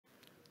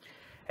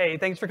Hey,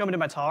 thanks for coming to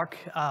my talk.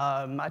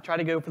 I try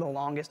to go for the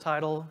longest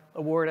title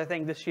award, I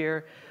think, this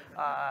year.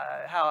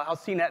 How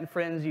CNET and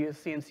friends use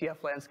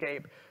CNCF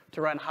landscape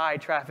to run high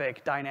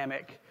traffic,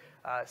 dynamic,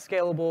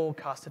 scalable,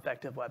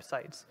 cost-effective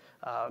websites.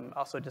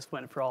 Also just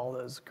went for all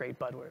those great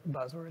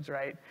buzzwords,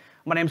 right?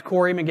 My name's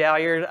Corey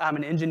McGalliard. I'm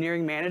an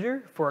engineering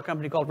manager for a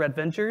company called Red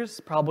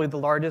Ventures, probably the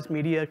largest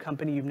media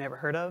company you've never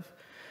heard of.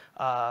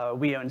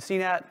 We own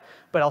CNET,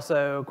 but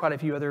also quite a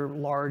few other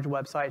large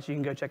websites. You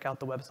can go check out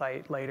the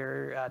website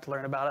later to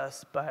learn about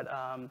us. But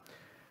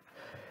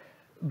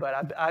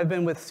I've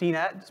been with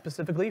CNET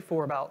specifically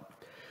for about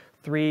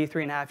three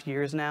and a half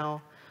years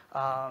now.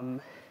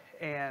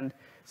 And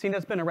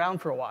CNET's been around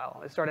for a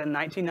while. It started in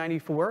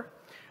 1994.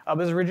 It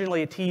was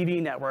originally a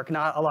TV network.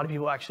 Not a lot of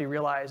people actually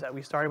realize that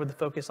we started with the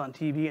focus on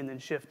TV and then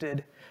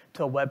shifted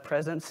to a web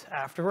presence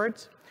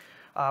afterwards.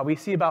 We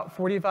see about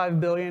 45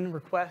 billion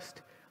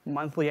requests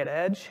monthly at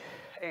edge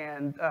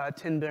and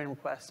 10 billion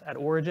requests at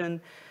origin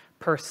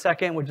per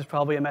second, which is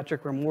probably a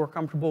metric we're more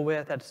comfortable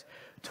with. That's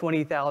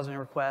 20,000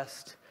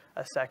 requests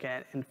a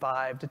second and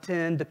 5 to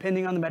 10,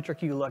 depending on the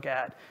metric you look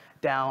at,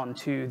 down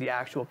to the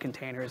actual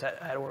containers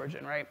at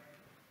origin, right?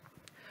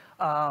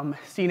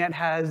 CNET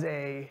has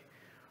a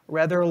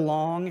rather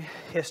long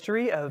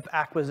history of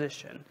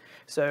acquisition.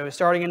 So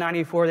starting in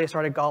 94, they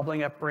started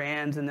gobbling up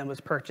brands and then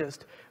was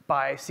purchased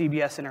by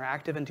CBS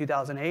Interactive in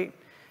 2008.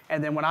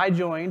 And then when I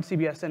joined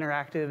CBS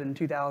Interactive in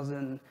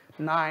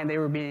 2009, they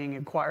were being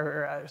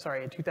acquired,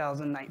 in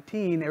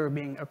 2019, they were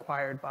being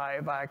acquired by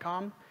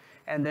Viacom.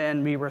 And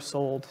then we were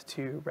sold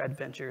to Red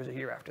Ventures a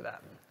year after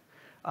that.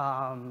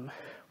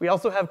 We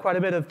also have quite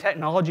a bit of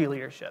technology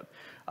leadership.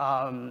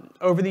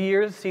 Over the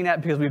years,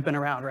 CNET, because we've been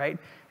around, right,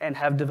 and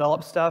have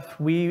developed stuff,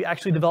 we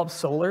actually developed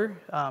Solar,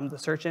 the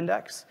search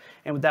index,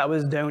 and that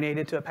was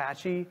donated to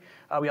Apache.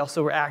 We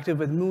also were active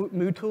with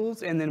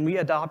MooTools, and then we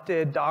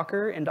adopted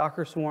Docker and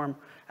Docker Swarm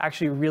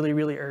actually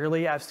really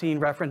early. I've seen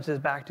references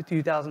back to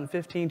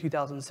 2015,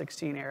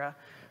 2016 era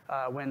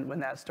when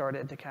that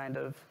started to kind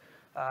of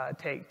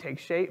take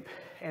shape.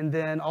 And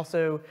then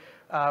also,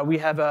 we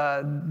have,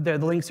 the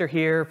links are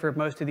here for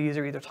most of these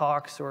are either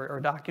talks or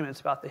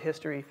documents about the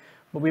history,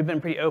 but we've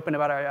been pretty open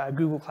about our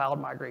Google Cloud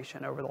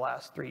migration over the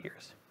last 3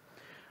 years.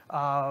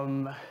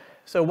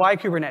 So why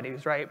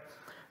Kubernetes, right?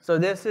 So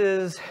this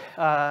is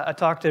a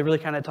talk to really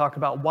kind of talk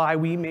about why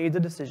we made the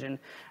decision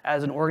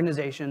as an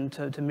organization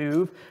to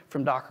move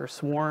from Docker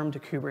Swarm to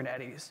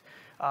Kubernetes.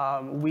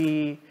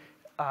 We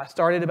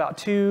started about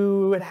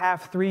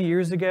 2.5, 3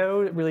 years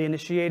ago, really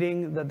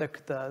initiating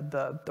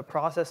the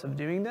process of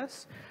doing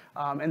this.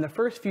 And the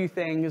first few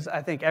things,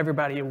 I think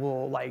everybody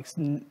will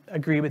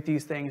agree with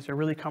these things, they're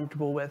really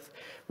comfortable with.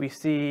 We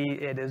see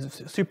it is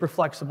a super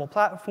flexible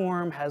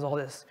platform, has all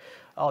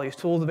these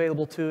tools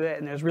available to it,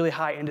 and there's really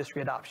high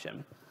industry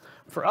adoption.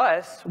 For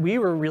us, we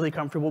were really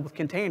comfortable with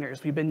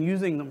containers. We've been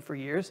using them for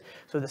years,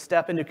 so the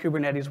step into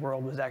Kubernetes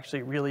world was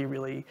actually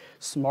really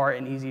smart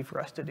and easy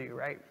for us to do,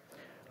 right?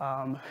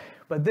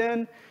 But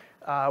then,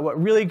 what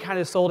really kind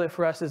of sold it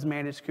for us is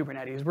managed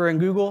Kubernetes. We're in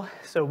Google,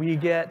 so we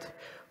get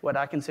what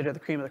I consider the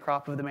cream of the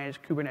crop of the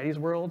managed Kubernetes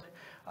world.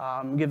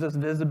 Gives us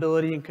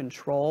visibility and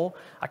control.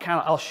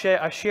 I'll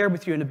share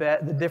with you in a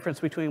bit the difference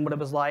between what it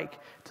was like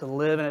to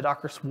live in a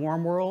Docker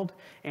Swarm world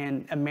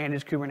and a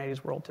managed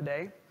Kubernetes world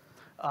today.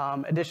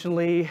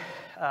 Additionally,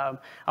 I'm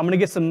going to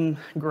get some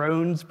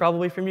groans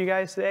probably from you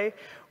guys today.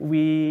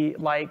 We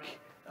like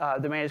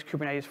the managed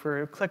Kubernetes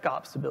for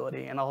ClickOps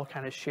stability, and I'll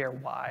kind of share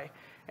why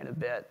in a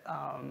bit.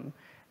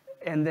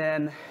 And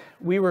then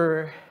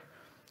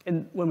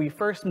when we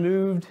first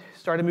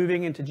started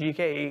moving into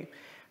GKE,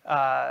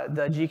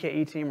 the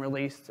GKE team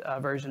released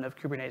a version of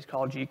Kubernetes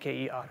called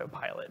GKE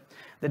Autopilot.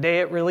 The day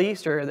it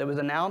released, or that was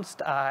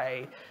announced,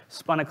 I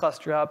spun a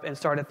cluster up and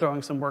started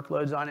throwing some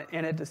workloads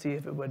in it to see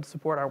if it would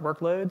support our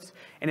workloads,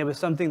 and it was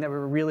something that we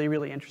were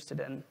really interested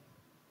in.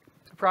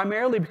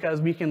 Primarily because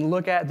we can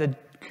look at the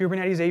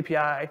Kubernetes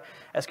API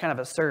as kind of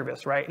a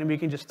service, right? And we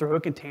can just throw a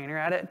container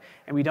at it,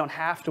 and we don't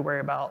have to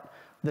worry about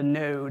the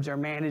nodes or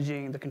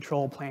managing the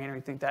control plane or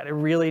anything like that. It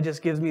really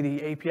just gives me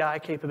the API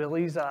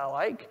capabilities that I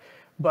like,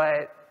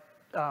 but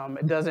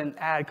it doesn't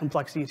add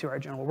complexity to our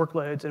general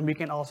workloads, and we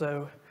can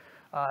also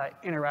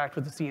interact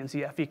with the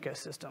CNCF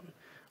ecosystem,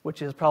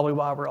 which is probably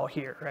why we're all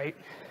here, right?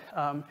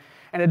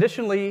 And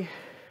additionally,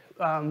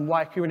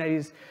 why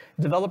Kubernetes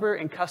developer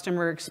and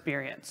customer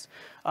experience.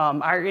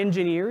 Our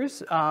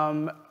engineers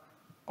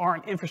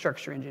aren't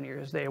infrastructure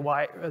engineers. They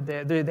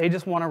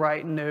just want to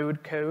write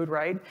node code,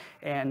 right,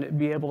 and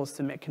be able to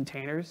submit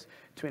containers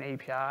to an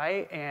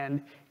API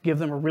and give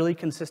them a really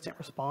consistent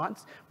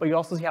response. But you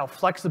also see how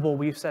flexible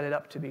we've set it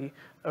up to be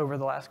over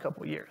the last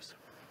couple of years.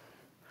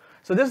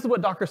 So this is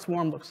what Docker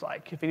Swarm looks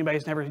like, if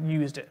anybody's never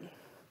used it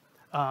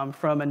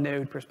from a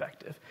node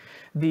perspective.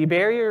 The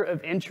barrier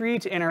of entry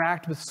to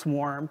interact with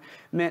Swarm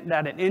meant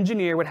that an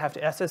engineer would have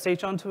to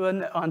SSH onto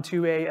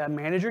a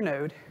manager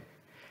node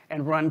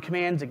and run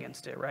commands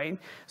against it, right?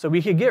 So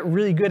we could get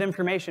really good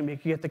information. We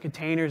could get the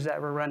containers that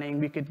were running.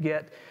 We could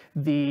get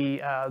the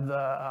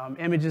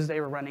images they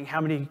were running,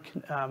 how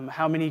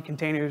many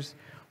containers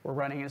were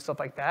running and stuff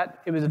like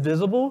that. It was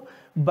visible,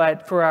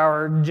 but for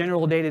our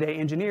general day-to-day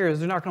engineers,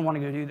 they're not going to want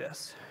to go do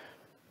this.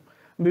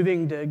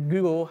 Moving to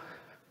Google,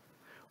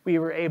 we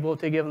were able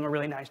to give them a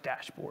really nice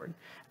dashboard,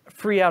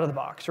 free out of the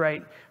box,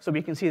 right? So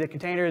we can see the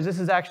containers. This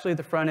is actually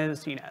the front end of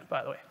CNET,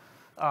 by the way.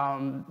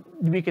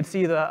 We could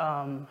see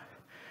the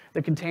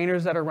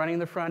containers that are running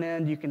the front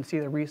end. You can see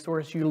the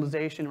resource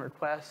utilization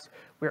requests.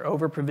 We're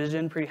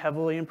over-provisioned pretty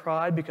heavily in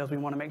prod because we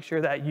want to make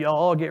sure that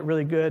y'all get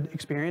really good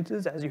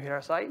experiences as you hit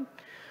our site.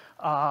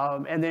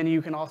 And then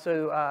you can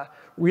also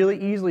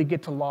really easily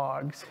get to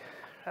logs.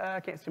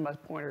 I can't see my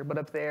pointer, but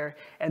up there.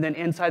 And then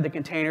inside the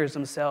containers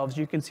themselves,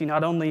 you can see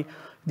not only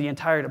the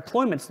entire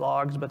deployments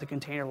logs, but the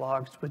container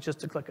logs with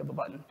just a click of a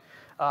button.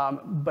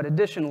 But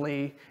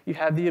additionally, you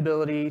have the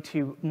ability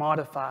to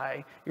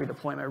modify your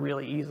deployment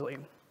really easily.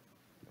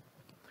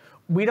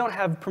 We don't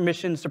have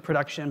permissions to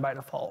production by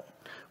default.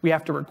 We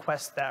have to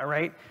request that,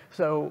 right?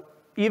 So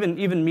even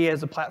me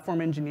as a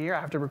platform engineer,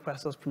 I have to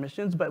request those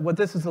permissions, but what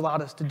this has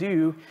allowed us to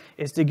do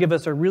is to give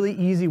us a really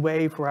easy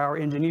way for our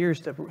engineers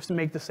to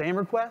make the same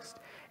request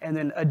and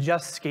then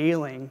adjust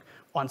scaling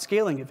on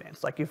scaling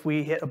events. Like if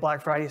we hit a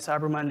Black Friday,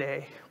 Cyber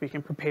Monday, we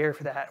can prepare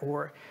for that.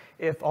 Or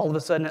if all of a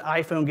sudden an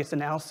iPhone gets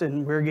announced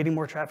and we're getting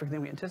more traffic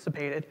than we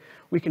anticipated,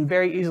 we can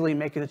very easily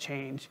make it a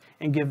change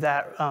and give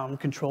that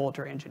control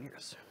to our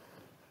engineers.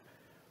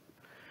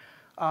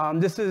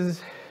 This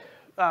is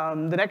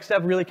the next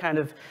step, really kind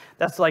of,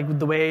 that's like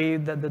the way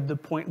that the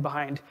point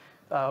behind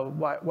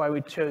why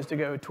we chose to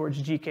go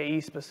towards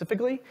GKE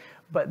specifically.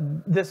 But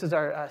this is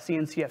our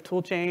CNCF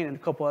toolchain and a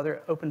couple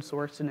other open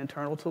source and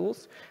internal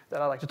tools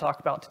that I'd like to talk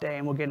about today,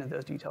 and we'll get into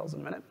those details in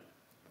a minute.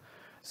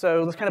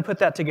 So let's kind of put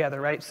that together,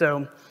 right?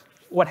 So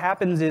what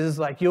happens is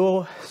like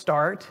you'll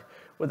start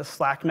with a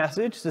Slack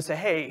message to say,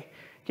 hey,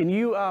 can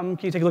you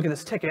take a look at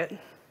this ticket?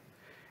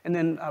 And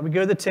then we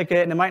go to the ticket,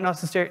 and it might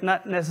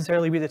not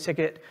necessarily be the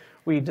ticket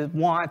we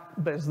want,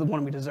 but it's the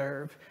one we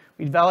deserve.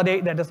 We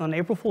validate that it's not an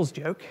April Fool's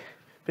joke,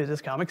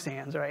 business Comic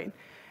Sans, right?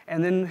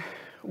 And then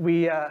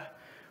we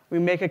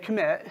make a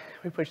commit,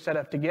 we push that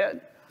up to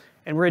Git,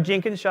 and we're a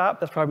Jenkins shop.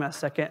 That's probably my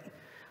second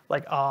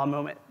like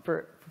moment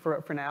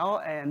for now.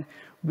 And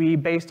we,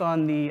 based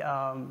on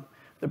the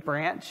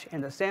branch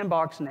and the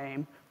sandbox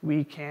name,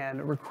 we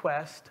can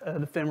request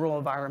an ephemeral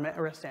environment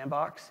or a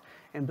sandbox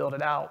and build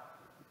it out.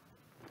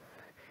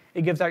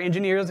 It gives our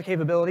engineers the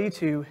capability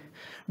to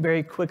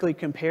very quickly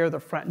compare the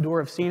front door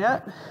of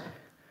CNET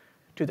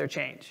to their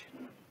change.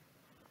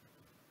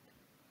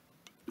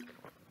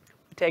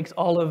 It takes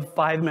all of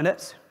 5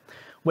 minutes.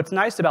 What's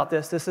nice about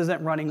this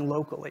isn't running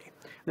locally.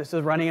 This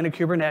is running in a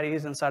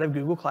Kubernetes inside of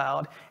Google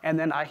Cloud, and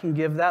then I can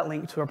give that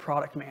link to a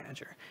product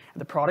manager.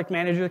 And the product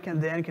manager can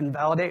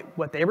validate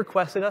what they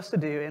requested us to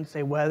do and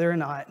say whether or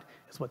not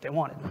it's what they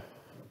wanted.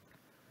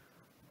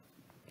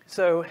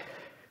 So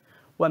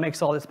what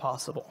makes all this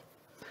possible?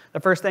 The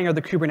first thing are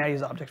the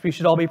Kubernetes objects. We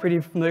should all be pretty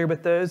familiar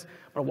with those.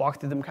 I'm going to walk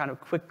through them kind of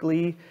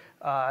quickly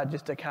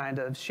just to kind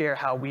of share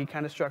how we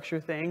kind of structure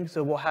things.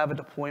 So we'll have a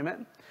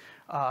deployment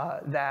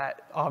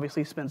that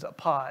obviously spins up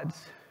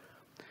pods.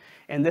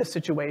 In this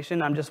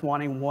situation, I'm just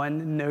wanting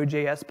one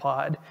Node.js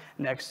pod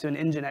next to an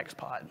Nginx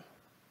pod.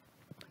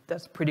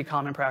 That's pretty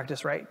common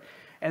practice, right?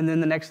 And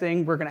then the next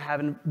thing we're going to have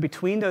in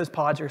between those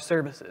pods are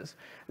services.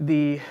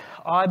 The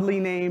oddly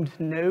named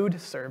node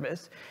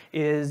service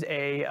is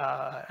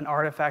an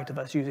artifact of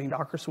us using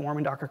Docker Swarm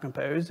and Docker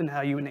Compose and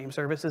how you would name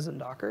services in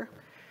Docker.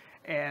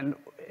 And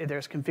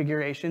there's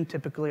configuration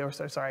typically,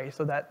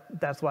 so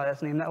that's why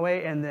that's named that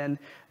way. And then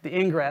the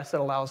ingress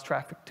that allows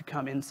traffic to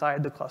come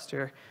inside the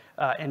cluster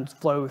and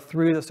flow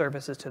through the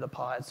services to the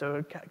pod.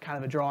 So kind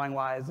of a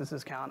drawing-wise, this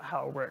is kind of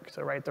how it works.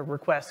 So right, the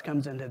request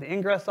comes into the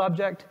ingress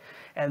object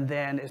and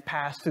then is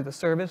passed through the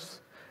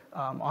service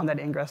on that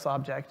ingress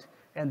object.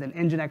 And then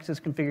Nginx is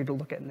configured to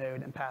look at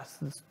Node and pass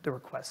the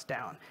request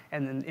down.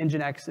 And then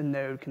Nginx and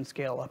Node can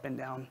scale up and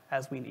down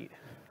as we need.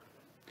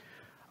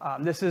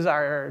 This is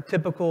our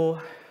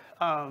typical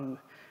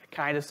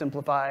kind of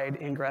simplified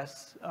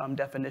ingress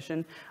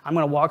definition. I'm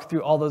going to walk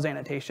through all those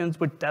annotations,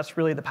 but that's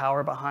really the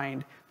power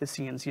behind the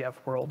CNCF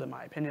world, in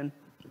my opinion,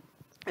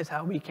 is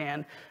how we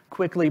can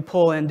quickly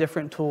pull in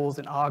different tools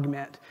and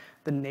augment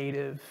the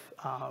native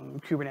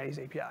Kubernetes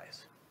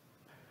APIs.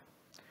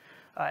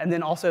 And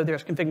then also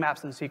there's config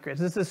maps and secrets.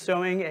 This is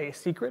showing a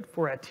secret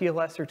for a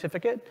TLS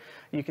certificate.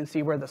 You can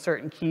see where the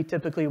certain key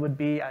typically would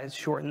be. I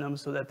shortened them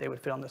so that they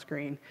would fit on the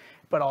screen.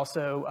 But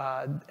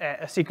also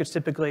secrets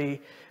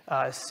typically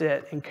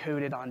sit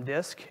encoded on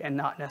disk and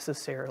not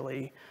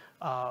necessarily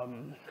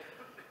in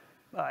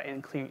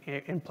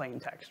plain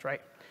text,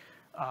 right?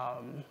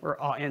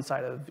 Or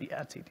inside of the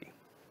etcd.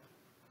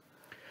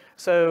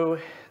 So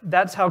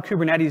that's how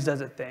Kubernetes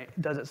does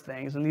its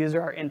things, and these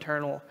are our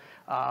internal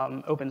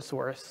open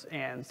source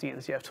and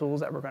CNCF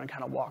tools that we're going to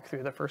kind of walk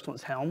through. The first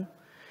one's Helm.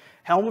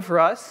 Helm for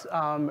us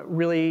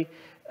really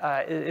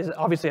is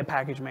obviously a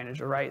package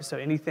manager, right? So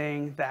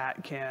anything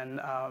that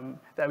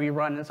that we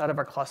run inside of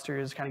our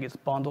clusters kind of gets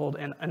bundled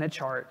in a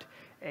chart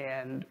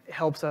and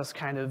helps us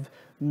kind of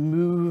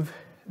move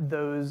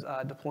those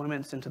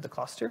deployments into the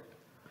cluster.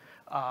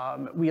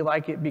 We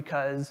like it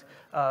because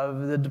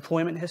of the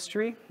deployment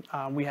history.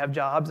 We have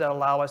jobs that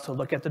allow us to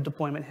look at the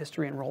deployment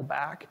history and roll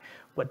back.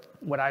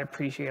 What I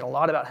appreciate a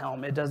lot about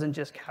Helm, it doesn't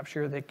just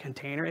capture the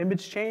container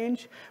image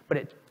change, but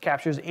it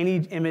captures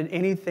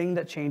anything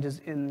that changes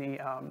in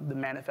the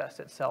manifest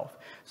itself.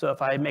 So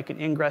if I make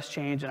an ingress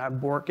change and I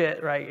bork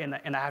it, right,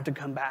 and I have to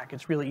come back,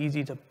 it's really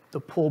easy to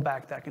pull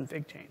back that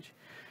config change.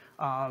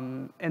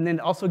 And then it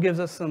also gives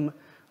us some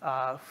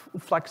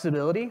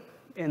flexibility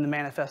in the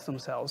manifests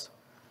themselves.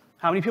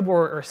 How many people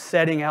are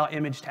setting out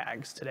image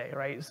tags today,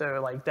 right? So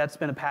like that's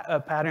been a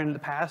pattern in the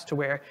past to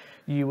where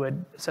you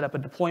would set up a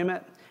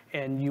deployment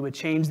and you would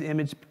change the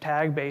image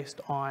tag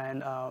based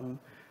on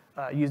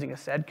using a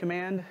sed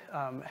command.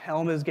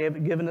 Helm has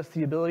given us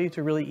the ability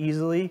to really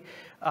easily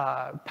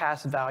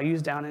pass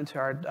values down into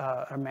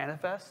our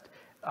manifest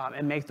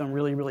and make them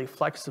really, really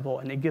flexible,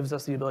 and it gives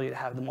us the ability to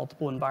have the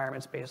multiple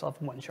environments based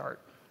off of one chart.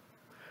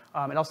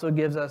 It also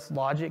gives us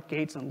logic,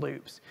 gates, and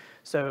loops.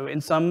 So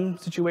in some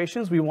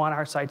situations, we want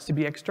our sites to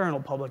be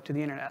external, public to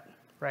the internet,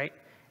 right?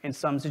 In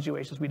some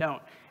situations, we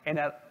don't. And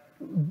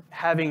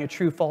having a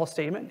true-false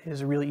statement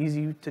is really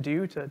easy to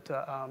do to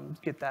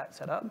get that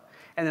set up.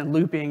 And then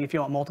looping, if you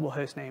want multiple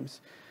host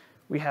names,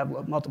 we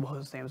have multiple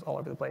host names all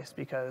over the place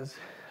because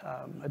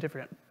of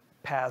different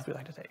paths we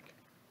like to take.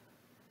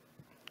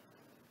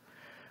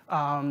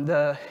 And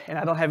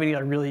I don't have any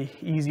really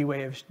easy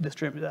way of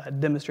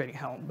demonstrating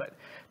Helm, but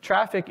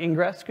traffic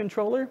ingress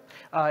controller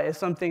is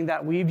something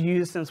that we've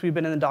used since we've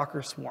been in the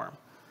Docker Swarm.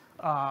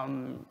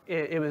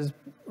 It was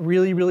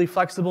really, really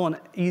flexible and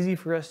easy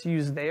for us to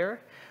use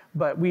there,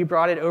 but we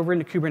brought it over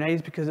into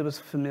Kubernetes because it was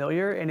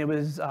familiar and it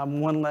was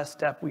one less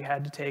step we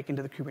had to take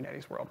into the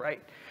Kubernetes world,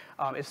 right?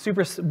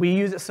 We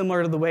use it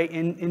similar to the way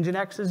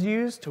Nginx is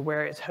used, to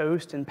where it's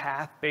host and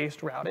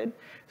path-based routed.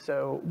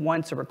 So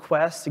once a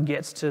request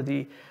gets to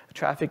the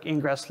traffic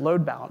ingress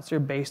load balancer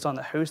based on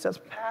the host that's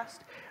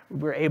passed,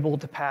 we're able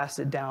to pass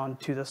it down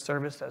to the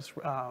service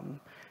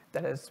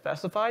that is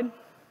specified.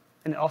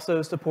 And it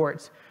also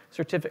supports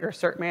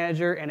cert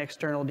manager and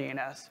external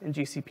DNS and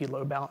GCP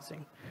load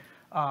balancing.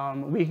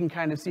 We can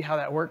kind of see how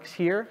that works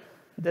here.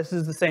 This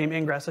is the same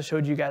ingress I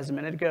showed you guys a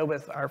minute ago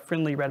with our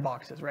friendly red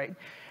boxes, right?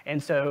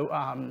 And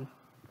so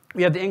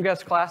we have the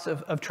ingress class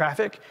of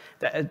traffic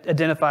that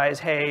identifies,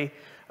 hey,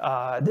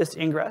 this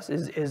ingress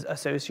is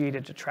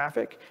associated to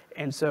traffic.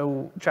 And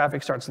so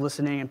traffic starts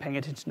listening and paying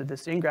attention to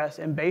this ingress.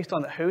 And based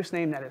on the host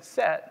name that is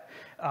set,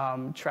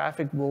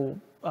 the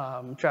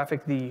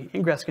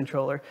ingress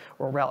controller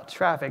will route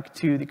traffic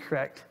to the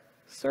correct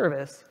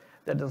service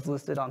that is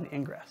listed on the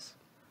ingress.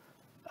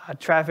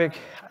 Traffic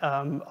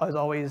has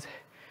always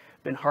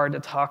been hard to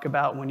talk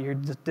about when you're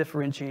just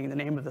differentiating the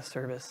name of the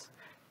service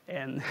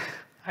and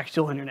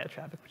actual internet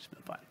traffic, which has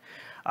been fun.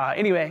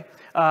 Anyway,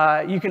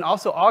 you can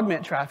also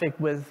augment traffic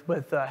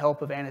with the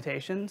help of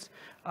annotations.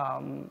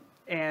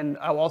 And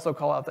I'll also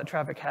call out that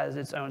traffic has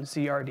its own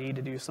CRD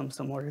to do some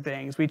similar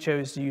things. We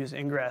chose to use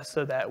ingress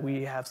so that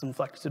we have some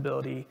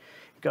flexibility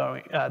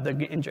going,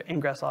 the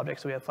ingress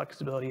object, so we have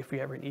flexibility if we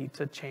ever need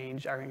to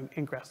change our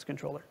ingress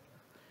controller.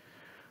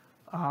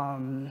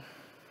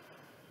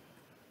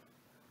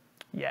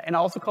 Yeah, and I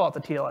also call it the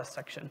TLS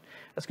section.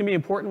 That's going to be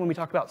important when we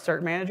talk about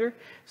cert manager.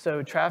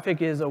 So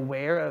traffic is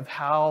aware of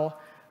how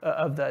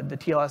of the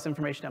TLS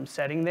information I'm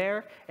setting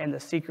there and the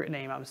secret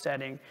name I'm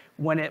setting.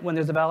 When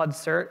there's a valid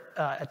cert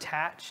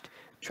attached,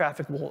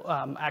 traffic will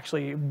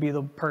actually be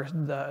the part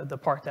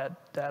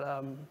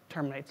that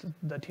terminates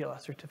the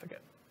TLS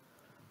certificate.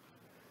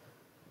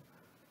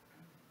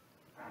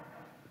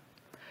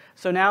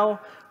 So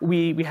now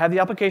we have the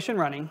application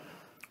running.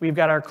 We've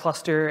got our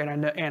cluster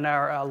and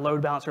our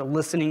load balancer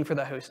listening for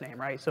the host name,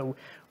 right? So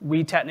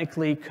we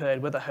technically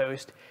could, with a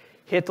host,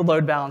 hit the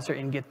load balancer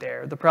and get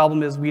there. The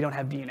problem is we don't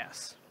have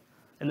DNS.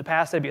 In the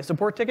past, that'd be a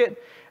support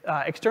ticket.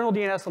 External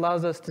DNS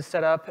allows us to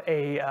set up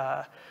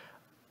a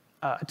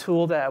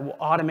tool that will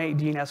automate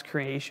DNS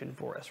creation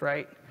for us,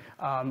 right?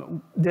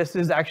 This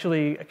is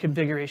actually a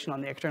configuration on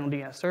the external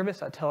DNS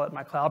service. I tell it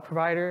my cloud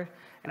provider,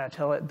 and I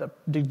tell it the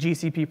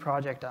GCP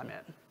project I'm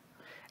in.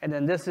 And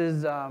then this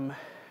is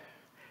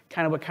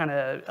kind of what kind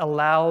of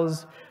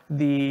allows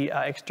the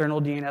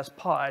external DNS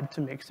pod to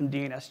make some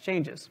DNS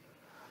changes.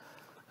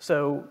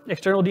 So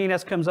external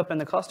DNS comes up in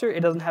the cluster.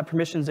 It doesn't have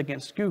permissions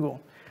against Google.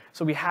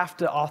 So we have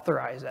to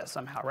authorize that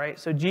somehow, right?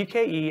 So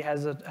GKE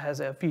has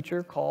a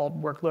feature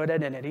called workload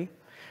identity.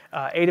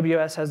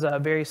 AWS has a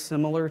very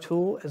similar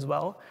tool as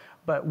well.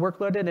 But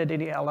workload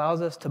identity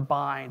allows us to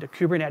bind a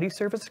Kubernetes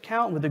service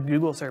account with a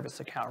Google service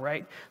account,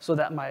 right? So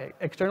that my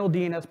external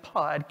DNS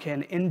pod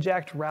can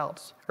inject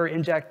routes or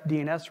inject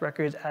DNS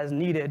records as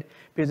needed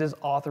because it's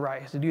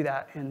authorized to do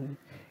that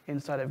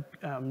inside of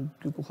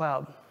Google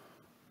Cloud.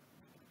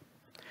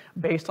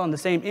 Based on the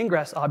same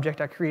ingress object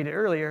I created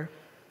earlier,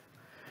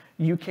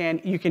 you can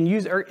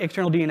use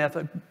external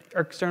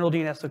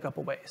DNS a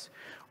couple ways.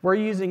 We're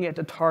using it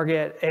to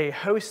target a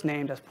host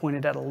name that's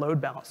pointed at a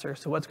load balancer.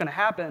 So what's going to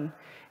happen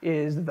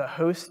is the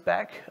host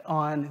spec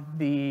on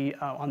the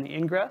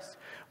ingress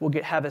will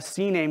have a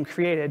CNAME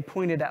created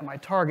pointed at my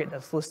target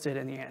that's listed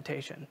in the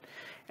annotation.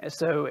 And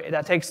so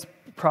that takes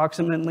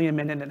approximately a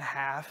minute and a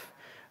half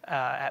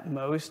at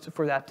most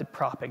for that to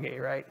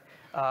propagate, right?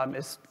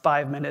 It's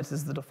 5 minutes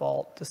is the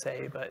default to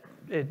say, but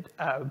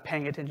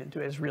paying attention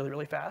to it is really,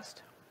 really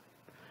fast.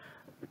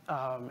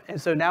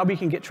 And so now we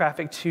can get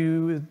traffic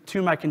to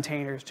my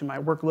containers, to my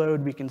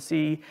workload. We can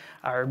see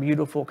our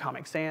beautiful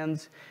Comic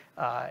Sans,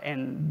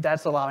 and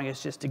that's allowing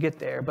us just to get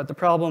there. But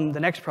the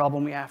next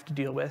problem we have to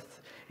deal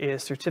with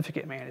is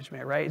certificate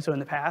management, right? So in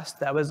the past,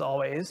 that was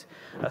always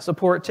a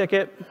support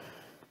ticket,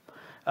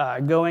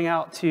 going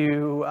out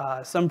to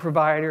some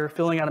provider,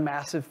 filling out a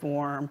massive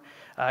form,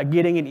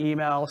 getting an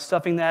email,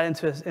 stuffing that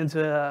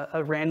into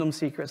a random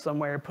secret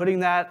somewhere, putting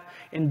that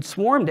in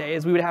Swarm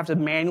days, we would have to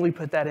manually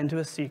put that into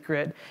a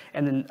secret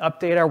and then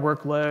update our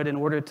workload in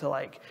order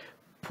to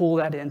pull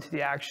that into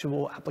the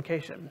actual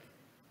application.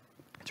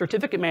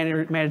 Certificate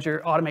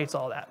Manager automates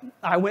all that.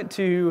 I went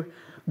to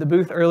the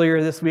booth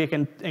earlier this week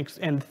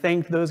and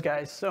thanked those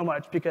guys so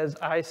much because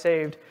I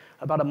saved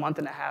about a month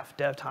and a half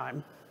dev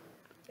time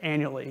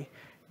annually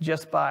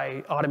just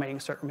by automating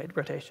cert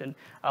rotation.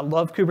 I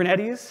love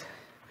Kubernetes.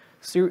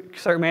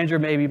 Cert Manager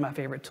may be my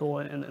favorite tool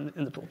in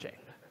the tool chain.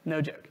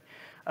 No joke.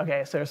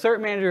 Okay, so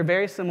Cert Manager,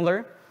 very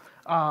similar.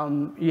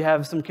 You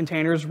have some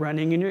containers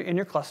running in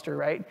your cluster,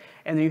 right?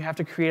 And then you have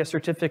to create a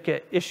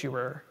certificate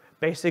issuer.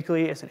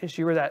 Basically, it's an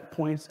issuer that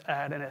points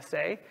at an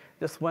SA.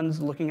 This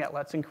one's looking at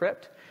Let's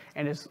Encrypt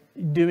and is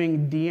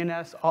doing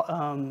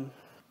DNS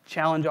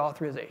challenge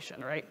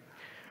authorization, right?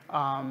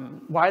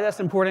 Why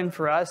that's important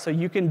for us, so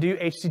you can do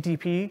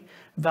HTTP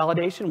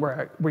validation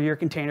where your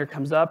container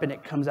comes up and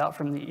it comes out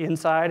from the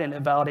inside and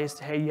it validates,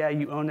 hey, yeah,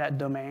 you own that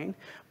domain.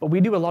 But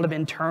we do a lot of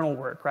internal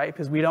work, right?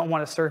 Because we don't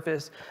want to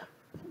surface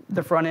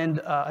the front end,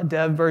 a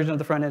dev version of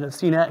the front end of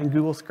CNET and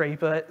Google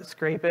scrape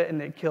it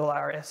and it kill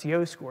our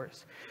SEO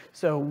scores.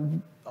 So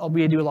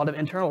we do a lot of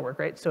internal work,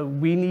 right? So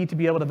we need to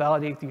be able to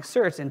validate these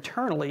certs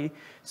internally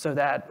so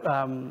that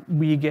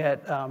we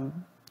get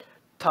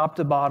top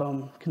to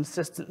bottom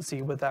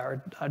consistency with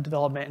our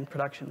development and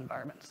production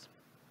environments.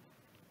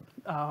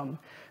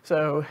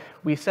 So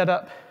we set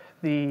up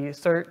the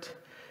cert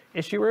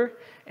issuer,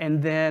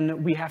 and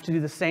then we have to do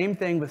the same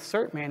thing with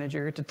Cert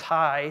Manager to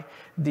tie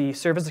the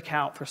service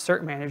account for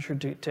Cert Manager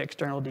to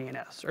external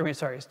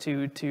DNS,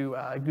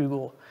 to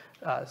Google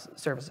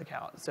service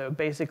account. So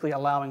basically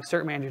allowing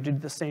Cert Manager to do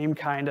the same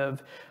kind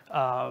of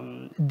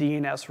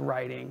DNS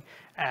writing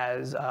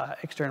as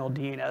external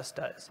DNS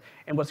does.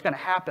 And what's going to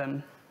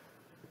happen,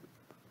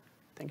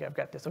 I think I've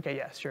got this. Okay,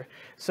 yeah, sure.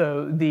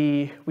 So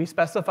we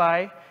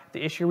specify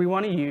the issue we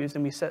want to use,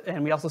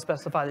 and we also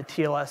specify the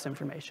TLS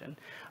information.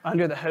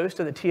 Under the host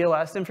of the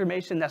TLS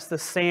information, that's the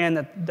SAN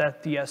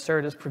that the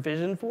cert is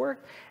provisioned for,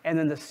 and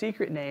then the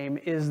secret name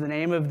is the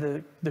name of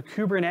the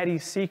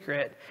Kubernetes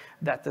secret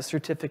that the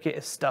certificate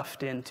is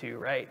stuffed into,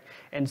 right?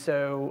 And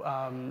so,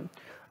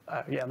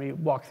 yeah, let me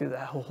walk through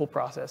that whole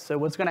process. So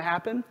what's going to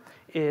happen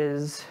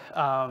is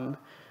a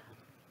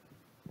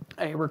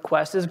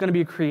request is going to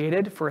be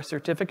created for a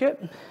certificate.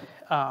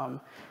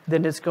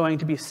 Then it's going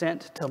to be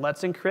sent to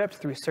Let's Encrypt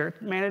through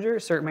Cert Manager.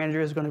 Cert Manager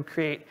is going to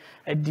create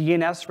a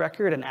DNS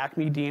record, an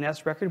Acme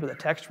DNS record with a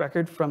text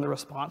record from the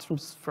response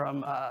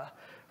from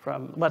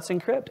Let's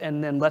Encrypt.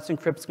 And then Let's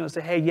Encrypt is going to say,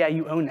 hey, yeah,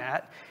 you own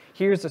that.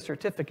 Here's the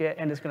certificate,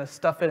 and it's going to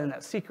stuff it in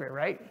that secret,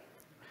 right?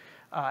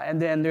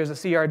 And then there's a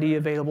CRD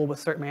available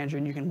with Cert Manager,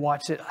 and you can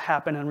watch it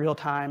happen in real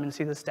time and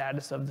see the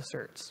status of the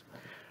certs.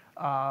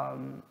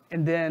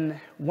 And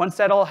then once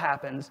that all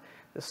happens,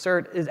 the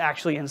cert is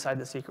actually inside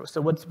the secret.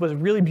 So what's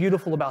really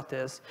beautiful about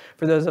this,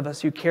 for those of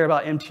us who care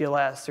about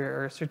MTLS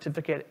or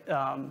certificate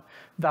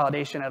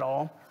validation at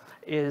all,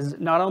 is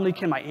not only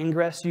can my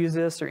ingress use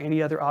this or any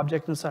other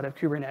object inside of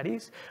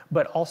Kubernetes,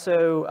 but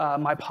also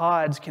my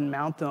pods can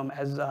mount them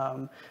as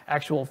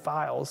actual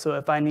files. So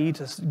if I need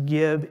to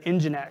give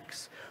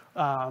Nginx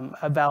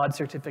a valid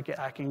certificate,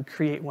 I can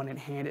create one and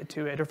hand it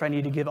to it, or if I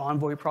need to give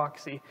Envoy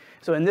proxy.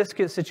 So in this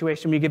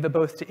situation, we give it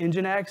both to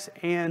Nginx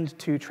and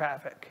to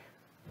traffic.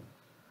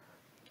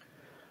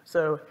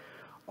 So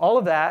all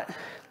of that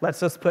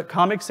lets us put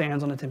Comic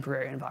Sans on a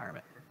temporary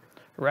environment,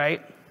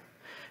 right?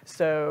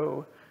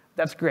 So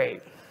that's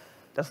great.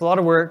 That's a lot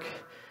of work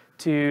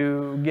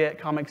to get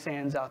Comic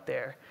Sans out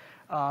there.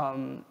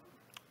 The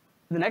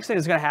next thing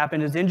that's going to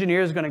happen is the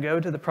engineer is going to go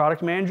to the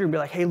product manager and be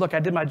like, hey, look,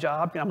 I did my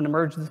job. I'm going to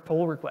merge this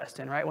pull request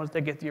in, right, once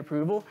they get the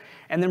approval.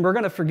 And then we're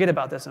going to forget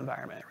about this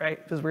environment, right,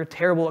 because we're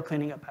terrible at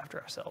cleaning up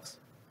after ourselves.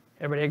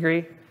 Everybody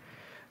agree?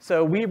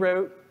 So we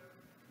wrote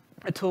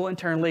a tool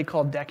internally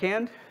called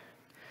Deckhand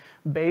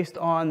based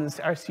on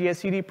our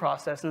CI/CD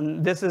process.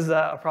 And this is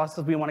a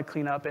process we want to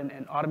clean up and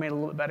automate a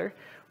little bit better.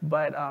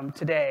 But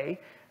today,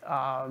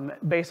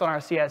 based on our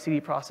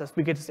CI/CD process,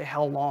 we get to say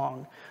how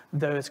long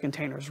those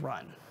containers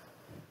run.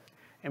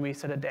 And we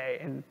set a day.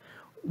 And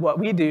what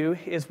we do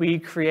is we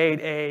create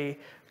a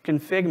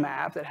config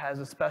map that has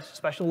a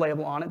special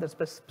label on it that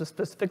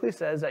specifically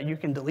says that you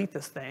can delete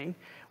this thing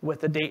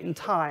with the date and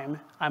time.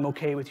 I'm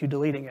OK with you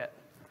deleting it.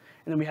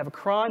 And then we have a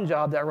cron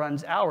job that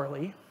runs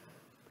hourly.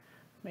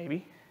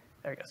 Maybe.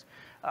 There it goes.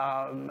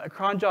 A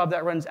cron job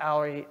that runs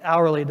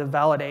hourly to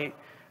validate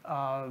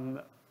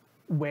when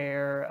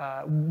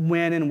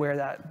and where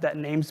that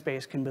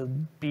namespace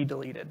can be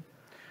deleted.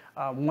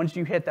 Once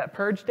you hit that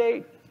purge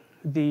date,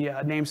 the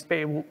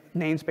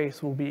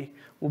namespace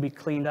will be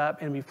cleaned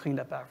up, and we've cleaned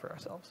up after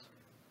ourselves.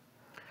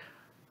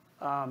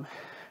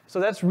 So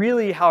that's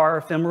really how our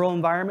ephemeral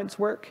environments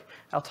work.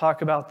 I'll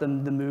talk about the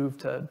move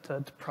to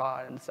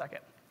prod in a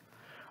second.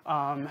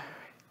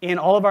 In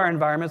all of our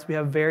environments, we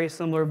have very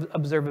similar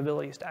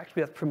observability stacks.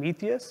 We have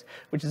Prometheus,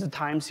 which is a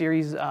time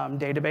series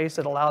database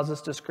that allows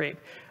us to scrape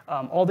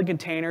all the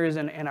containers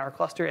in our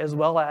cluster, as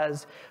well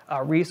as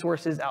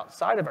resources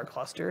outside of our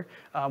cluster.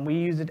 We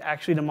use it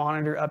actually to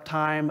monitor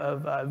uptime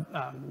of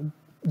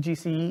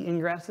GCE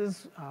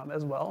ingresses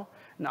as well,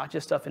 not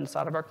just stuff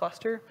inside of our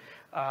cluster.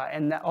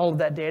 And all of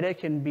that data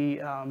can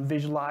be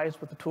visualized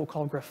with a tool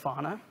called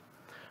Grafana.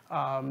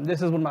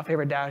 This is one of my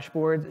favorite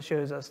dashboards. It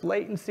shows us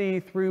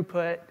latency,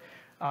 throughput.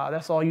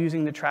 That's all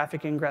using the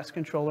traffic ingress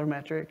controller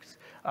metrics,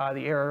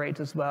 the error rates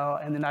as well.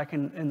 And then I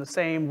can, in the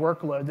same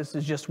workload, this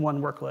is just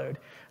one workload,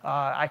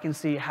 I can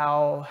see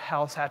how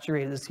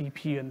saturated the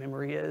CPU and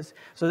memory is.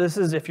 So this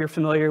is, if you're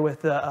familiar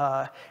with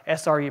the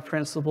SRE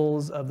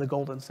principles of the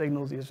golden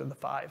signals, these are the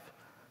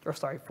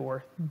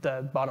four.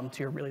 The bottom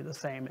two are really the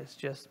same. It's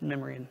just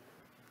memory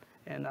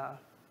and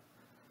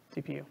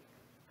CPU.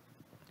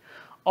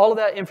 All of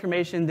that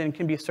information then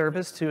can be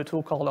serviced to a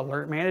tool called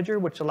Alert Manager,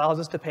 which allows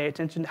us to pay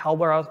attention to how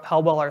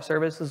well our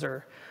services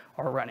are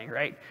running,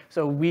 right?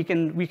 So we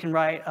can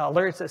write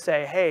alerts that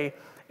say, hey,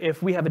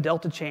 if we have a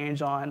delta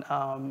change on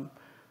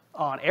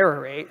error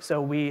rate,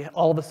 so we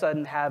all of a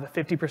sudden have a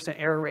 50%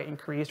 error rate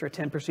increase or a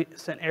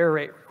 10% error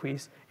rate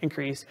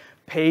increase,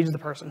 page the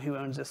person who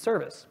owns this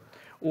service,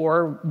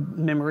 or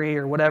memory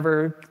or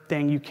whatever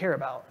thing you care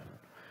about.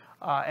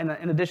 And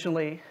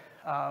additionally,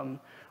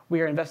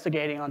 we are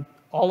investigating on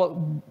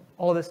all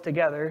of this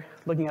together,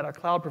 looking at our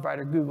cloud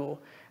provider, Google,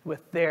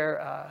 with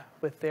their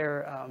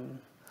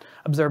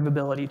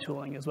observability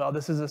tooling as well.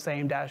 This is the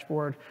same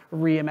dashboard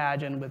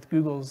reimagined with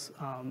Google's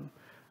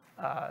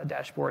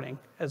dashboarding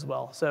as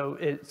well. So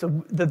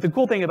the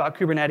cool thing about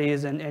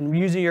Kubernetes and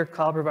using your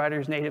cloud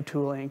provider's native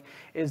tooling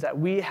is that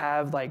we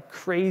have like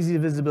crazy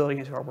visibility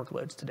into our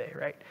workloads today,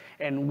 right?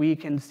 And we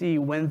can see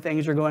when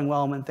things are going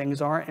well and when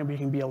things aren't, and we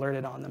can be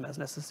alerted on them as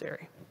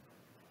necessary.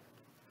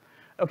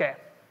 Okay.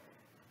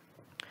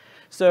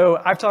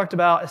 So I've talked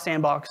about a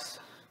sandbox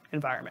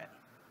environment,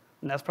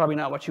 and that's probably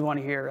not what you want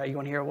to hear, right? You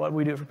want to hear what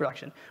we do for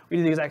production. We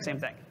do the exact same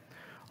thing.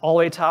 All the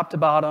way top to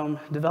bottom,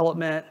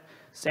 development,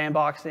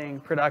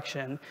 sandboxing,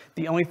 production.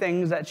 The only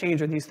things that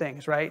change are these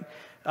things, right?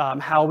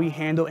 How we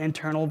handle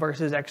internal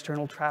versus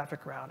external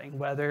traffic routing,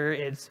 whether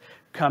it's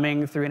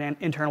coming through an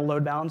internal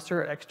load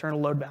balancer or external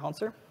load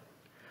balancer.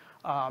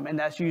 And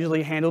that's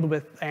usually handled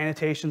with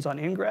annotations on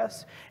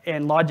ingress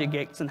and logic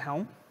gates in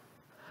Helm.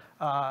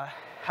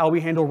 How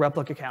we handle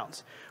replica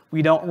counts.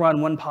 We don't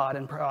run one pod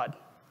in prod,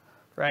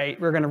 right?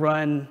 We're going to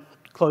run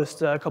close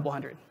to a couple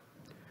hundred.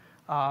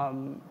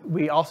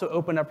 We also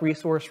open up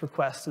resource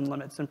requests and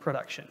limits in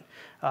production.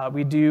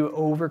 We do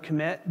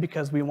overcommit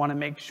because we want to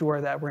make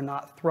sure that we're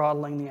not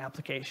throttling the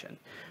application.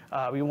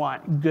 We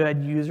want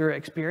good user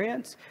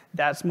experience.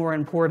 That's more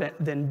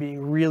important than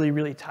being really,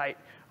 really tight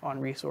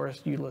on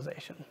resource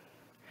utilization.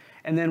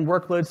 And then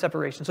workload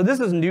separation. So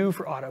this is new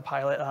for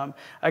Autopilot.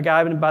 A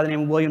guy by the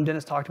name of William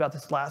Dennis talked about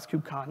this last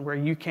KubeCon, where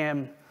you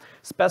can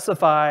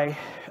specify,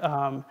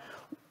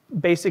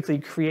 basically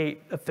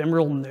create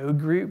ephemeral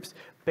node groups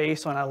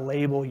based on a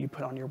label you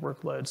put on your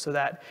workload. So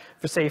that,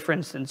 for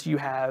instance, you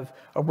have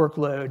a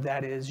workload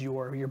that is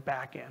your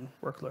back-end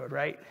workload,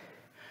 right?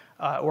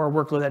 Or a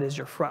workload that is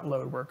your front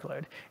load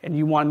workload. And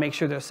you want to make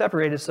sure they're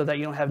separated so that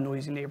you don't have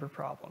noisy neighbor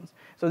problems.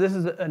 So this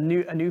is a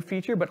new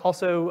feature, but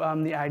also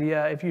the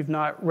idea, if you've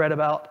not read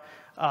about,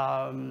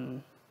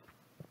 oh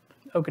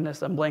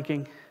goodness, I'm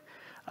blanking,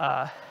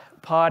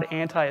 pod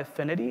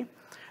anti-affinity.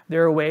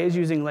 There are ways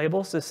using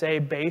labels to say,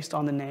 based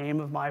on the name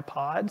of my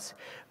pods,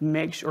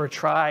 make sure, or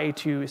try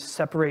to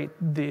separate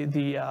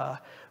the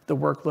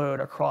workload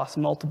across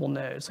multiple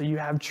nodes. So you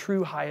have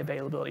true high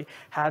availability.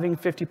 Having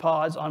 50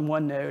 pods on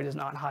one node is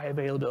not high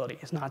availability.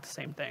 It's not the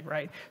same thing,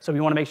 right? So we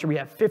want to make sure we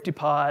have 50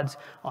 pods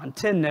on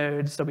 10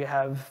 nodes, so we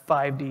have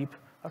 5 deep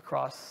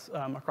across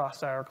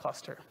our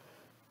cluster.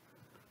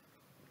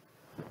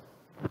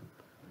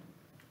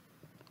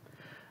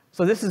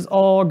 So this is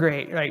all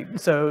great, right?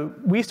 So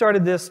we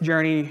started this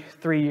journey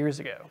 3 years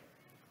ago.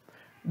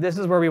 This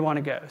is where we want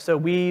to go. So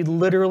we're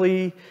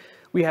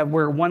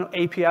one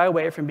API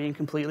away from being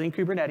completely in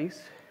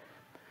Kubernetes.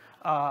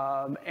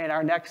 And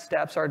our next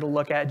steps are to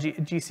look at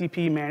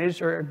GCP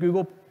managed, or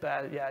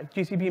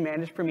GCP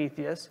managed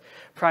Prometheus,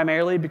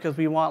 primarily because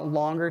we want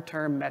longer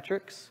term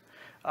metrics.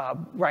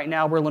 Right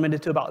now we're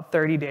limited to about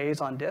 30 days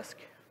on disk.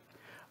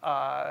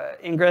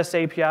 Ingress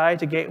API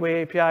to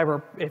Gateway API,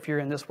 where if you're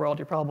in this world,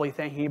 you're probably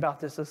thinking about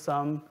this to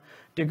some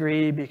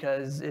degree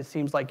because it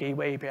seems like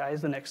Gateway API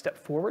is the next step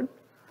forward.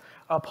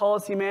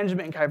 Policy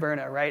management in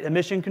Kyverno, right?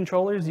 Emission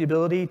controllers, the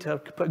ability to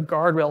put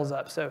guardrails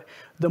up. So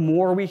the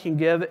more we can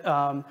give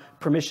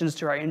permissions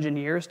to our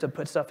engineers to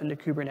put stuff into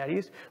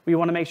Kubernetes, we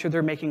want to make sure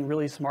they're making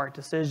really smart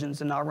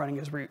decisions and not running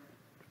as root,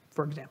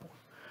 for example.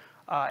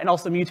 And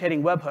also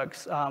mutating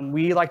webhooks.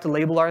 We like to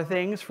label our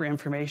things for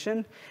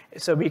information,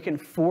 so we can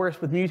force,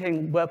 with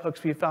mutating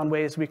webhooks, we found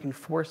ways we can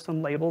force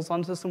some labels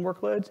onto some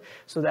workloads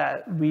so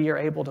that we are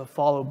able to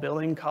follow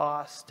billing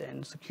costs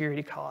and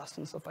security costs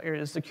and stuff like,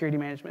 or security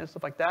management and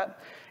stuff like that.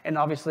 And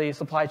obviously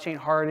supply chain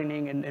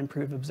hardening and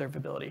improved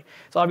observability.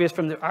 It's obvious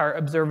from our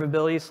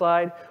observability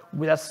slide,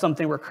 that's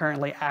something we're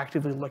currently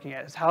actively looking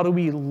at, is how do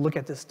we look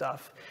at this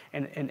stuff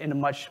in a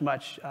much,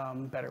 much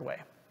better way.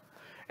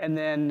 And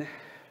then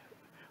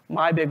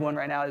my big one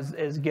right now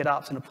is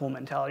GitOps and a pull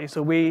mentality.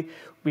 So we've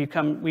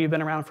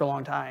been around for a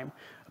long time.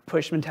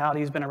 Push mentality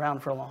has been around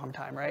for a long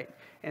time, right?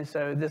 And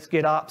so this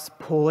GitOps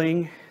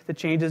pulling the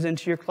changes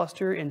into your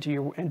cluster, into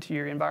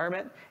your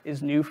environment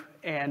is new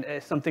and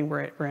is something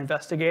we're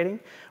investigating.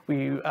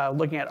 We're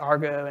looking at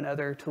Argo and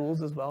other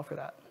tools as well for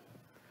that.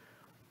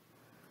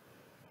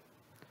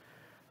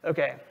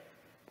 Okay,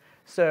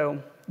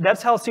 so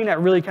that's how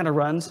CNET really kind of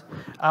runs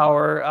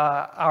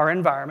our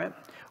environment.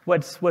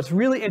 What's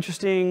really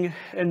interesting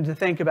and to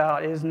think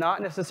about is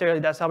not necessarily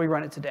that's how we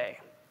run it today.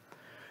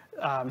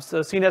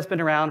 So CNET's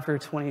been around for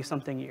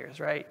 20-something years,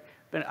 right?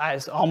 Been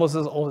almost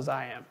as old as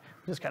I am,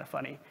 which is kind of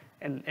funny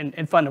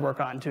and fun to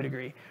work on to a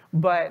degree.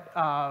 But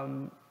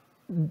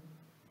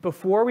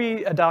before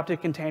we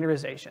adopted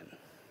containerization,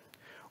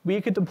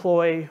 we could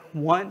deploy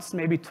once,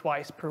 maybe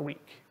twice per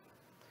week.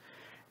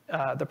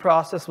 The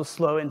process was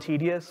slow and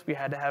tedious. We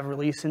had to have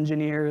release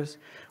engineers.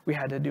 We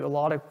had to do a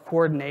lot of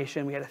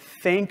coordination. We had to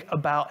think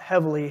about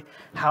heavily,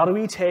 how do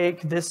we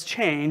take this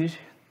change,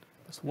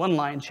 this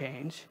one-line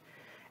change,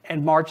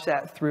 and march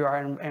that through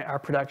our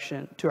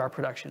production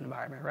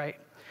environment, right?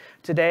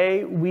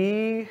 Today,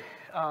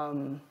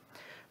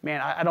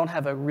 I don't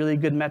have a really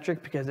good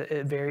metric because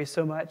it varies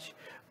so much,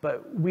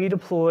 but we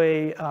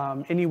deploy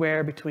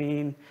anywhere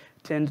between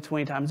 10 to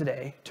 20 times a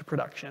day to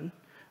production.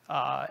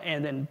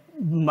 And then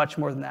much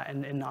more than that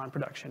in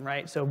non-production,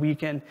 right? So we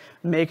can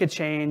make a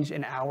change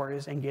in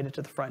hours and get it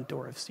to the front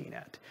door of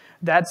CNET.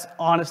 That's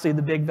honestly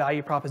the big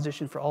value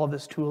proposition for all of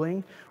this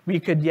tooling. We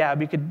could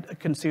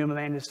consume a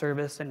managed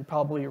service and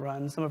probably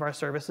run some of our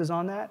services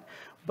on that,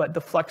 but the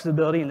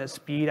flexibility and the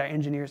speed our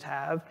engineers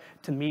have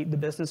to meet the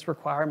business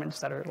requirements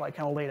that are like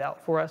kind of laid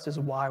out for us is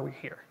why we're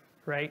here,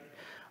 right?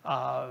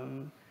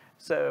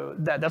 So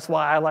that's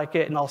why I like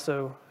it, and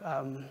also.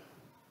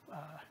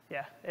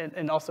 Yeah,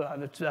 and also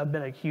I've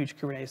been a huge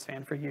Kubernetes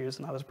fan for years,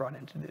 and I was brought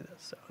in to do this,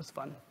 so it was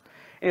fun.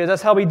 Anyways,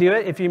 that's how we do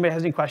it. If anybody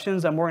has any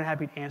questions, I'm more than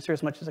happy to answer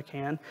as much as I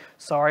can.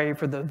 Sorry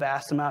for the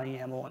vast amount of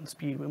YAML and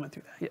speed we went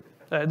through that.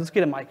 Yeah. Let's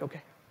get a mic,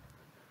 okay?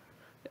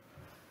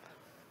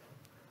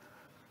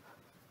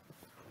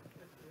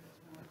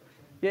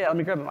 Yeah, let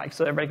me grab a mic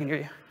so everybody can hear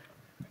you.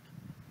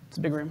 It's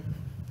a big room.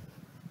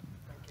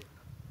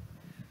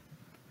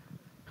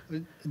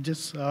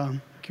 Just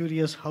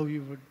curious how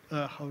you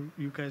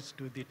guys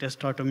do the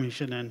test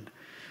automation and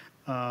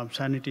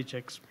sanity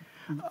checks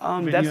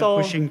when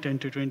you're pushing 10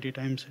 to 20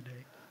 times a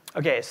day.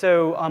 Okay,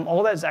 so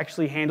all that's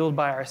actually handled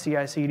by our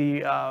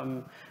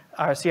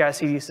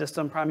CI/CD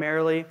system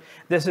primarily.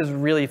 This is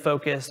really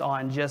focused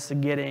on just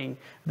getting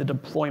the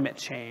deployment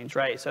change,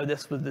 right? So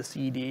this was the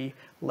CD,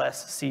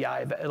 less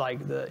CI,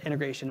 like the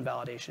integration and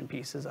validation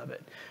pieces of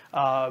it.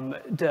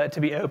 To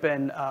be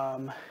open,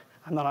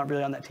 I'm not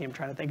really on that team. I'm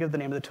trying to think of the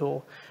name of the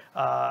tool.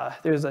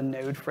 There's a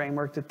Node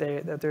framework that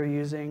they're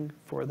using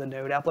for the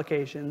Node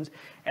applications,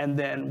 and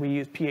then we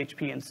use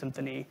PHP and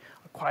Symfony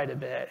quite a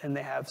bit, and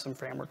they have some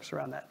frameworks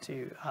around that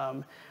too.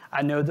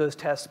 I know those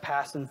tests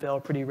pass and fail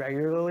pretty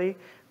regularly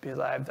because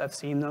I've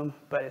seen them,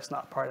 but it's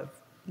not part of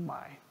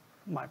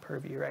my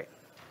purview, right?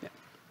 Yeah.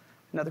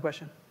 Another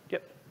question?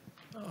 Yep.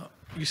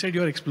 You said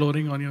you're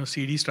exploring on your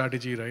CD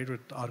strategy, right,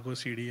 with Argo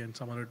CD and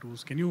some other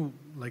tools. Can you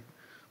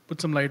put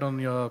some light on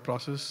your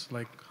process,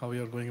 like how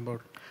you're going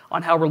about?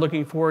 On how we're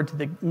looking forward to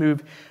the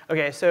move.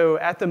 Okay, so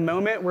at the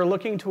moment, we're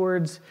looking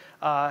towards,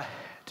 to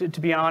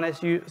be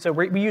honest, we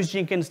use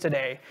Jenkins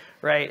today,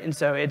 right? And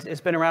so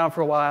it's been around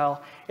for a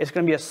while. It's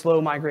going to be a slow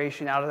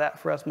migration out of that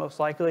for us, most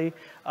likely.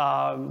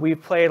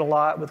 We've played a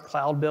lot with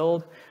Cloud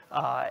Build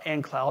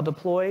and Cloud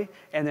Deploy,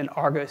 and then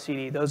Argo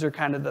CD. Those are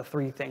kind of the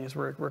three things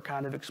we're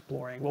kind of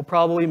exploring. We'll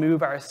probably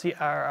move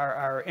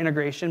our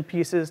integration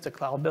pieces to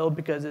Cloud Build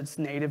because it's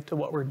native to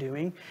what we're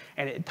doing,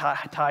 and it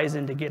ties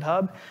into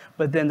GitHub.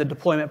 But then the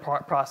deployment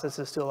process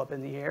is still up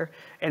in the air,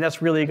 and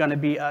that's really going to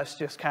be us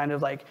just kind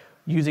of like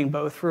using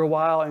both for a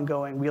while and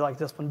going, we like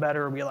this one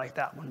better, or we like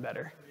that one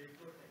better.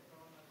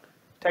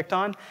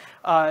 Tekton?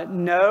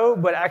 No,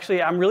 but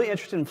actually I'm really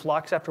interested in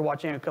Flux after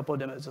watching a couple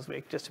of demos this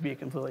week, just to be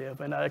completely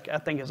open. I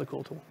think it's a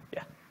cool tool,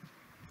 yeah.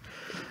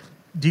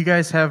 Do you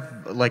guys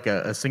have like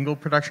a single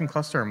production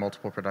cluster or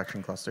multiple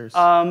production clusters?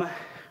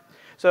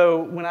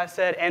 So when I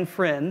said and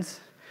friends,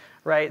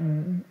 right,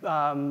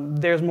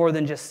 there's more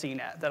than just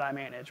CNET that I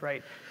manage,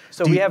 right?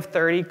 So we have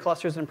 30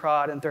 clusters in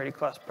prod and 30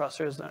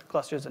 clusters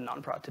in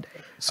non-prod today.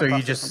 So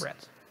you just,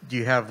 do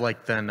you have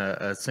like then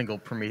a single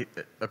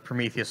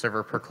Prometheus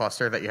server per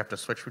cluster that you have to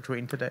switch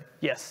between today?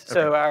 Yes. Okay.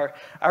 So our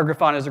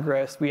Grafanas are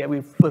gross.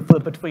 We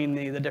flip between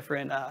the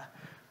different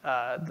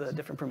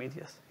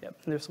Prometheus. Yep.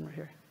 And there's some right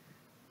here.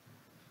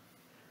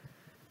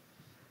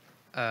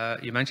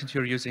 You mentioned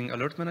you're using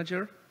Alert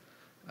Manager.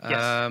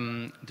 Yes.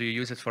 Do you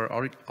use it for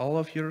all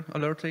of your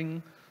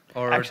alerting,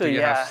 or Actually, do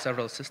you yeah. have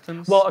several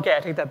systems? Well, okay, I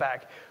take that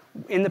back.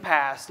 In the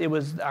past, it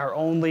was our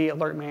only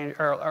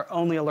our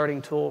only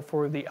alerting tool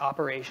for the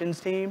operations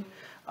team.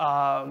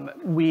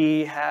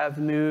 We have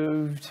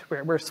moved.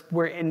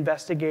 We're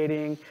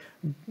investigating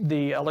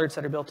the alerts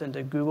that are built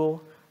into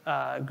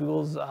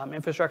Google's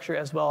infrastructure,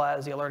 as well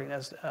as the alerting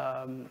as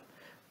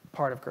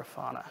part of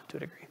Grafana to a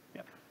degree.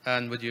 Yep.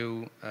 And would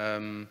you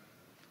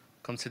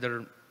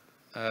consider?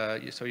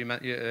 So you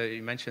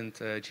mentioned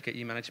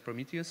GKE managed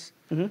Prometheus.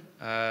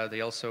 Mm-hmm.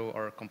 They also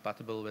are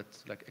compatible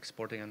with like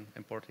exporting and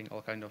importing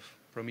all kind of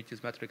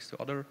Prometheus metrics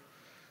to other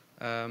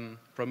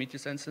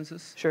Prometheus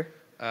instances. Sure.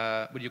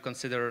 Would you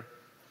consider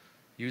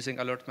using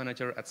Alert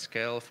Manager at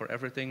scale for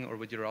everything, or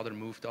would you rather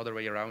move the other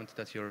way around,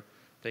 that you're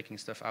taking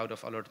stuff out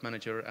of Alert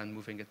Manager and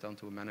moving it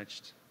onto a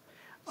managed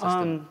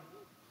system?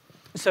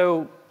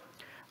 So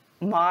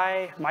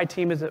my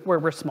team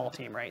we're a small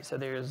team, right? So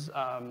there's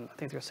I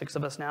think there's 6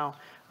 of us now,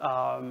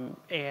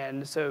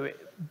 and so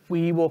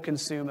we will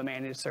consume a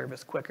managed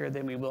service quicker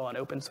than we will an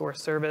open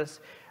source service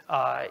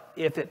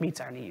if it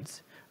meets our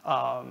needs.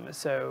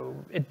 So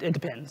it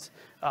depends.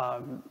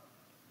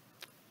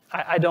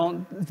 I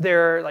don't,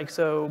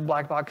 so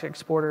Black Box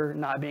Exporter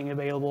not being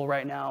available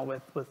right now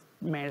with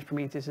managed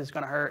Prometheus is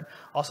going to hurt.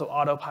 Also,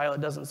 Autopilot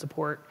doesn't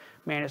support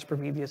managed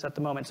Prometheus at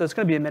the moment. So it's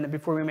going to be a minute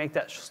before we make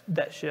that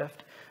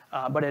shift,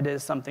 but it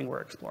is something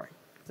we're exploring.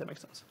 Does that make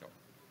sense?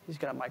 He's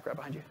got a mic right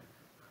behind you.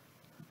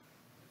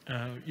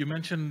 You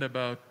mentioned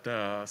about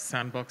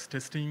sandbox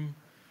testing,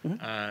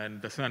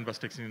 and the sandbox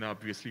testing,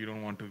 obviously you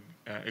don't want to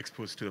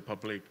expose to the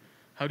public.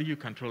 How do you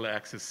control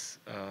access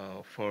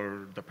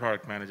for the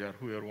product manager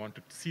who would want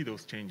to see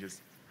those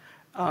changes?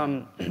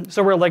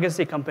 So we're a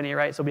legacy company,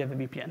 right? So we have a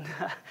VPN.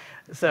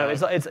 So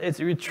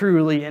it's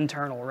truly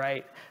internal,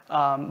 right?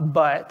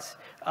 But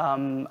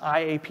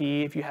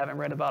IAP, if you haven't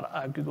read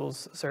about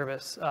Google's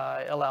service,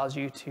 allows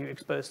you to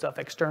expose stuff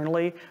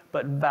externally,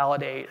 but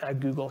validate a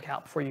Google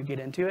account before you get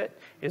into it,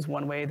 is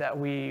one way that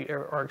we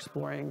are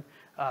exploring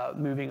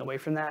moving away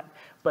from that.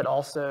 But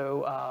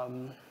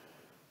also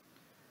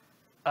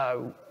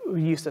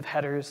use of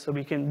headers, so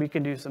we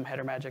can do some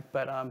header magic,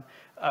 but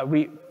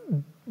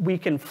we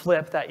can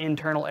flip that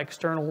internal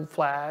external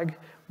flag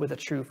with a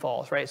true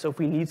false, right? So if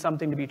we need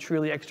something to be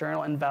truly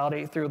external and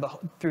validate through the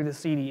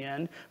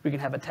CDN, we can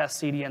have a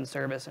test CDN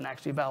service and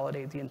actually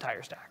validate the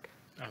entire stack.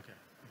 Okay.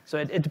 So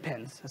it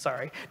depends.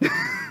 Sorry.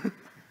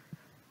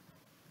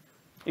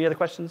 Any other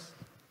questions?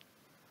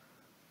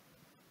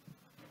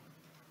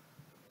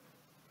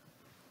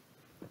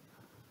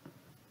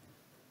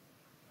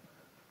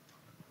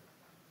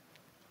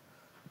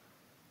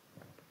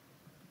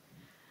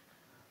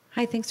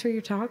 Hi, thanks for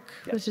your talk.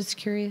 Yep. I was just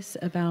curious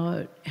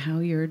about how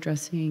you're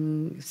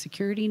addressing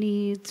security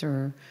needs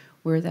or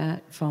where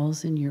that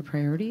falls in your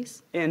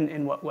priorities.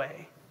 In what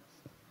way?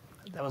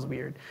 That was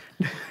weird.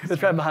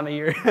 It's right behind my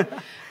ear.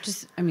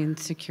 Just, I mean,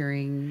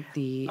 securing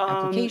the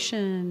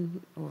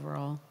application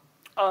overall.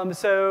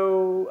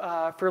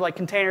 So for like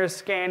container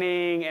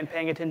scanning and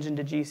paying attention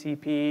to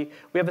GCP,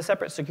 we have a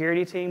separate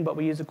security team, but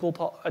we use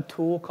a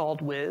tool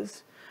called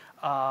Wiz.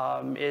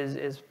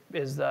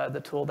 Is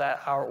the tool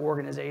that our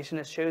organization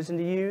has chosen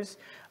to use.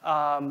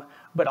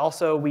 But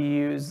also we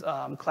use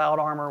Cloud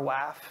Armor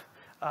WAF.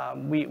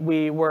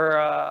 We were,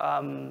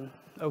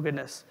 oh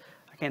goodness,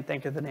 I can't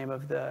think of the name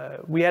of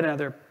we had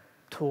another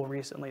tool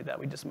recently that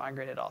we just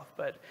migrated off.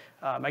 But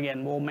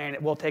again,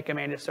 we'll take a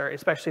managed cert,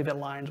 especially if it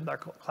aligns with our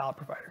cloud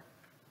provider.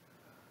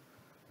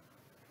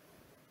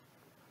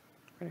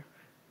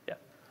 Yeah,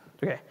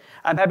 okay.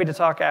 I'm happy to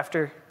talk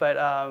after, but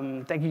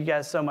thank you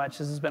guys so much.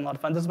 This has been a lot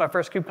of fun. This is my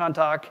first KubeCon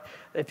talk.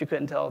 If you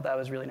couldn't tell, I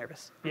was really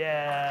nervous.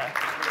 Yeah.